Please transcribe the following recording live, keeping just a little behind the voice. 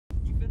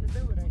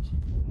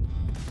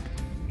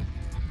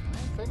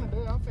finna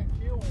do it. I'm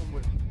finna kill one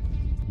with it.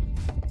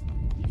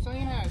 You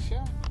seen how it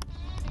shot?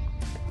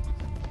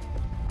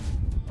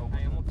 Oh,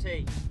 hey, I'm gonna tell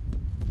you.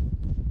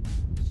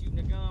 Shooting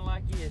a gun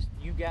like this,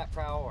 you got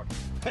priority.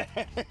 But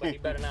he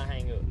better not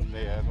hang up.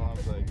 Yeah, that's what I'm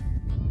saying.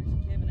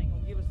 Kevin ain't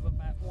gonna give us but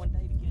about 1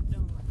 day to get it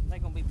done. They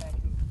gonna be back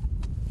here.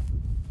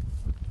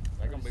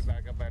 They're gonna be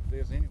back up after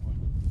this anyway.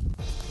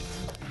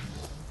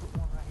 Put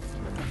one right here.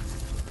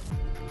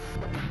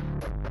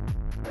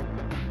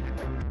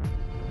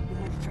 You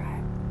want to try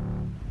it?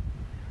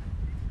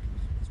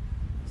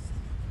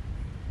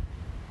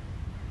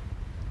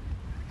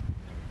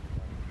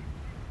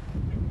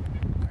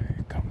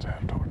 He comes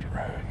out towards the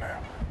road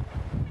now.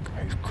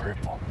 He's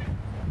crippled.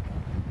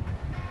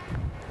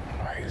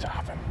 He's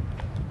hopping.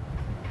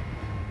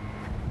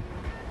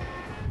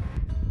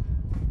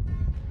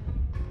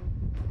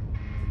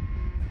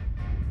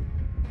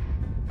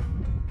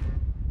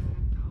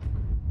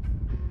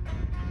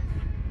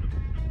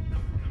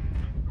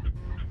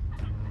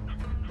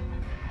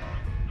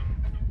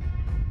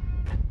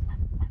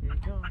 Here he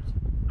comes.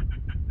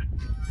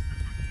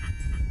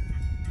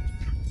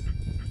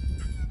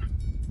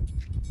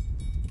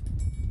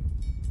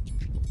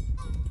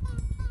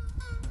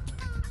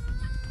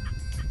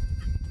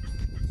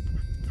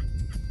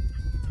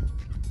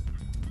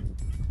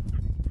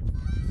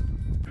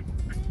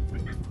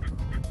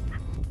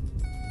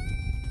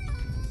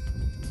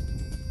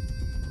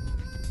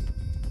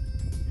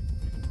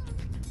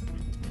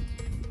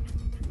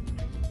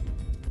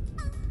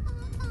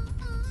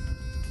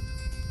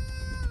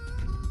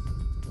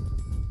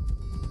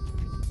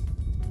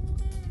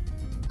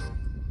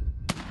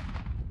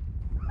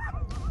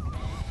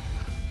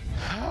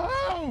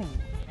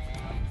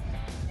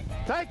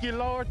 Thank you,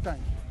 Lord, thank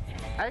you.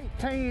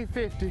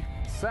 1850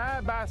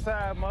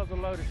 side-by-side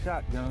muzzle-loaded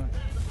shotgun.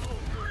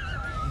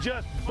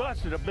 Just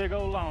busted a big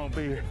old long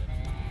beard.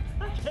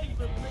 I can't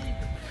believe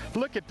it.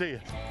 Look at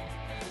this.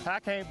 I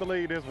can't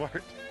believe this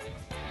worked.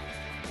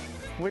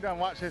 We done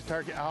watched this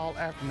turkey all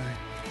afternoon.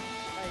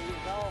 Hey, it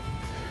was all.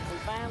 We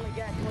finally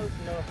got close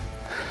enough.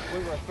 We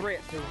were a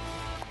threat to him.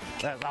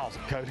 That's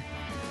awesome, Cody.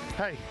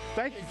 Hey,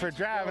 thank you for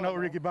driving old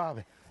Ricky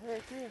Bobby.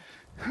 Heck yeah.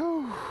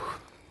 Whew.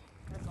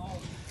 That's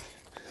awesome.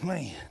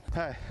 Man,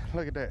 hey,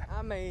 look at that.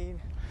 I mean,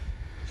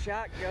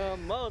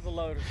 shotgun muzzle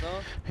loader,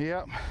 son.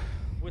 Yep.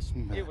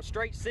 It was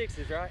straight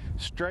sixes, right?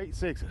 Straight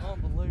sixes.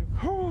 Unbelievable.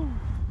 Whew.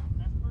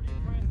 That's pretty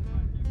impressive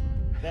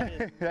right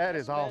there. That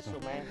is special, awesome.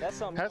 Man. That's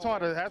something. That's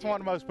one of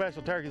the most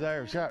special turkeys I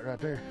ever shot right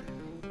there.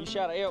 You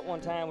shot an elk one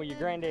time with your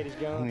granddaddy's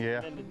gun.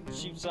 Yeah. And then to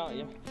shoot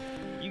something.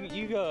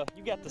 You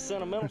got the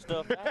sentimental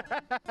stuff now.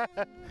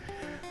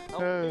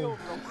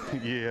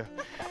 Yeah.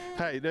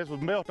 Hey, this was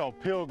built on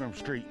Pilgrim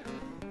Street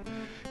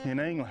in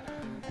England.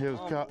 It was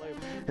called,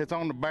 it's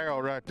on the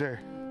barrel right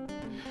there.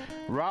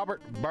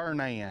 Robert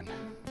Burnand.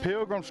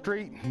 Pilgrim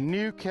Street,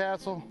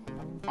 Newcastle,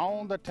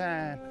 on the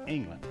Tyne,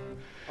 England.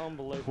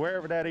 Unbelievable.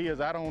 Wherever that is,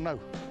 I don't know.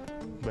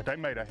 But they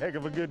made a heck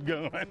of a good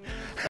gun.